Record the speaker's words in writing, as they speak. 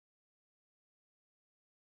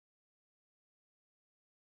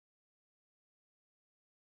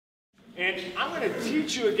And I'm going to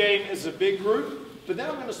teach you a game as a big group, but then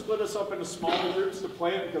I'm going to split us up into smaller groups to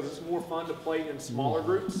play it because it's more fun to play in smaller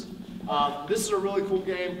groups. This is a really cool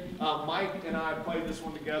game. Mike and I played this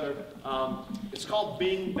one together. It's called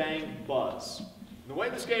Bing Bang Buzz. And the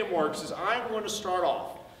way this game works is I'm going to start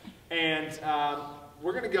off, and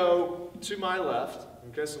we're going to go to my left.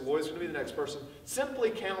 Okay, so Lloyd's going to be the next person,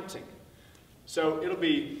 simply counting. So it'll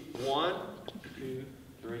be 1, 2,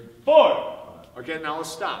 3, 4. Okay, now let's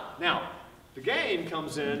stop. Now, the game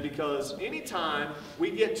comes in because anytime we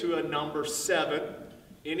get to a number 7,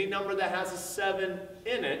 any number that has a 7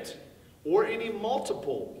 in it, or any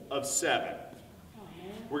multiple of 7,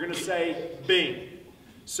 we're going to say bing.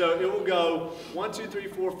 So it will go 1, 2, 3,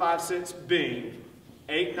 4, 5, 6, bing.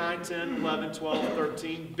 8, 9, 10, 11, 12,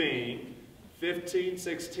 13, bing. 15,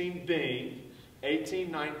 16, bing.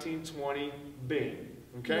 18, 19, 20, bing.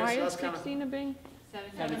 Okay, why so is 16 a bing?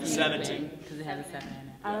 17. Because it has a 7 in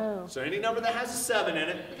it. Oh. So any number that has a 7 in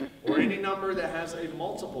it, or any number that has a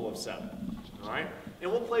multiple of 7. All right? And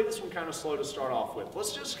we'll play this one kind of slow to start off with.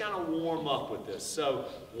 Let's just kind of warm up with this. So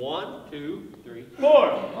 1, 2, 3,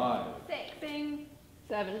 4. 5. 6. Bing.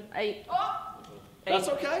 7. 8. Oh. That's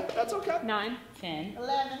okay. That's okay. 9. 10.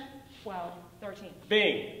 11. 12. 13.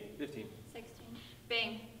 Bing. 15. 16.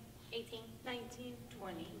 Bing. 18. 19.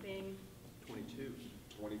 20. Bing. 22.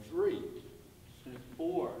 23.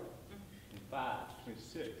 24. 25.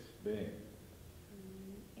 26. Bing.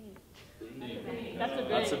 That's a bing.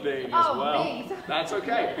 That's a bing as Oh, well. bing. That's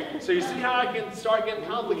okay. So you see how I can start getting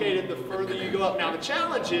complicated the further you go up. Now the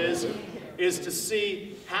challenge is to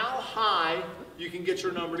see how high you can get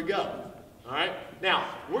your number to go. All right? Now,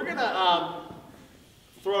 we're going to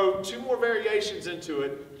throw 2 more variations into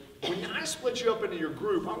it. When I split you up into your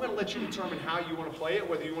group, I'm going to let you determine how you want to play it,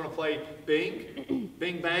 whether you want to play bing,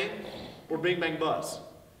 bing bang, or bing bang buzz,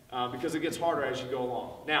 because it gets harder as you go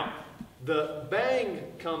along. Now, the bang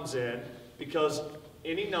comes in because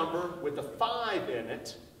any number with a 5 in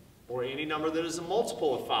it, or any number that is a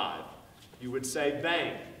multiple of 5, you would say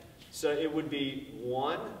bang. So it would be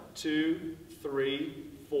 1, 2, 3,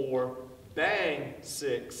 4, bang,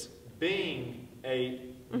 6, bing,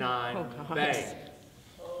 8, 9, bang.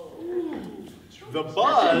 The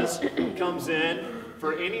buzz comes in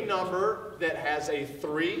for any number that has a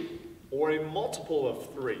 3 or a multiple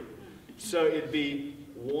of 3. So it'd be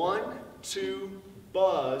 1, 2,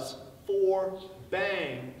 buzz, 4,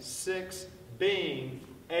 bang, 6, bing,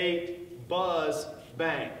 8, buzz,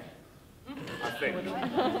 bang. I think.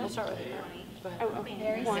 We'll start with it. Oh, okay.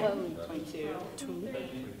 Very 1, slowly. 22. 2,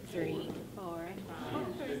 3, 4.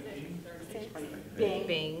 6, Bing.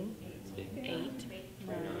 Bing. 8,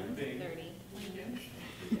 9, 30.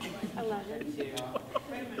 11,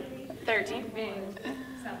 13. Bing.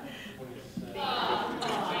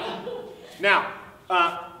 Now,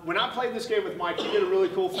 when I played this game with Mike, he did a really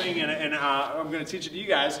cool thing, and I'm going to teach it to you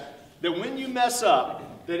guys, that when you mess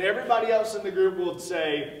up, that everybody else in the group will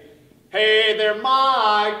say, "Hey there,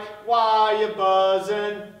 Mike, why you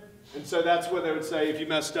buzzing?" And so that's what they would say if you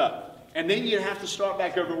messed up. And then you'd have to start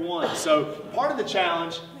back over 1. So part of the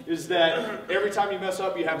challenge is that every time you mess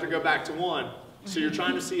up, you have to go back to 1. So you're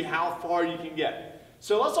trying to see how far you can get.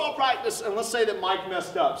 So let's all practice, and let's say that Mike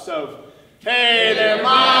messed up. So, "Hey there,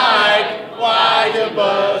 Mike, why you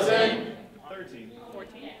buzzing?" 13.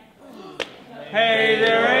 14. "Hey